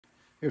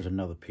Here's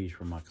another piece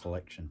from my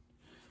collection.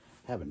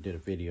 Haven't did a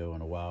video in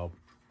a while,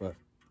 but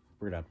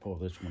figured I'd pull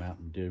this one out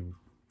and do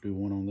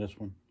one on this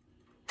one.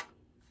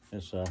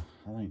 It's I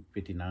think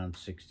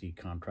 5960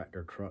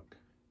 Contractor truck.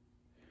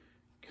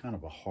 Kind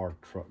of a hard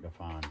truck to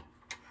find.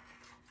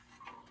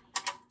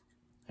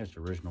 Has the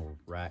original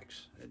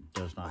racks. It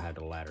does not have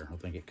the ladder. I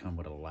think it comes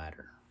with a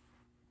ladder.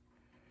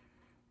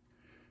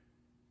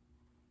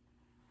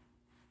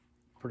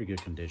 Pretty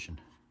good condition.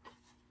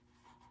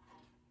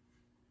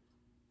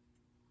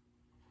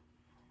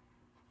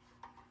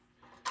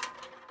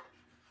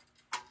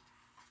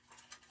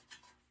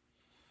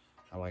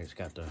 I like it's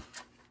got the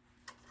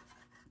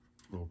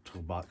little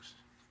toolbox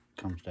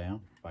comes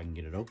down. If I can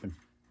get it open.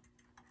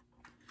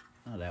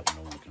 Oh, that one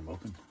don't want to come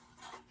open.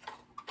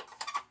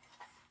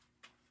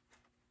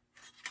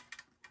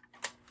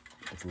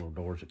 Got the little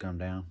doors that come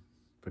down.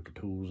 Put the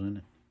tools in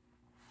it.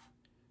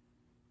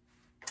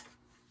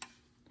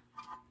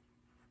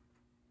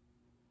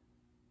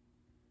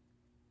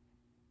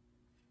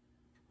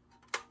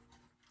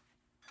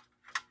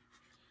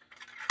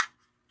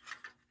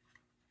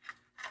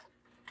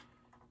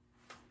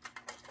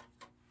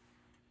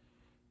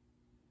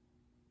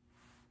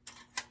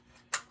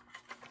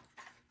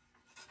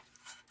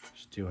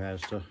 Still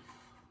has the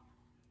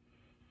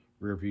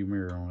rear view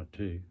mirror on it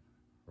too,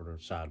 or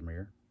the side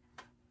mirror.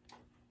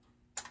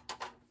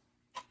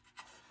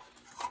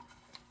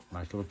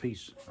 Nice little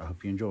piece. I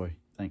hope you enjoy.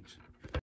 Thanks.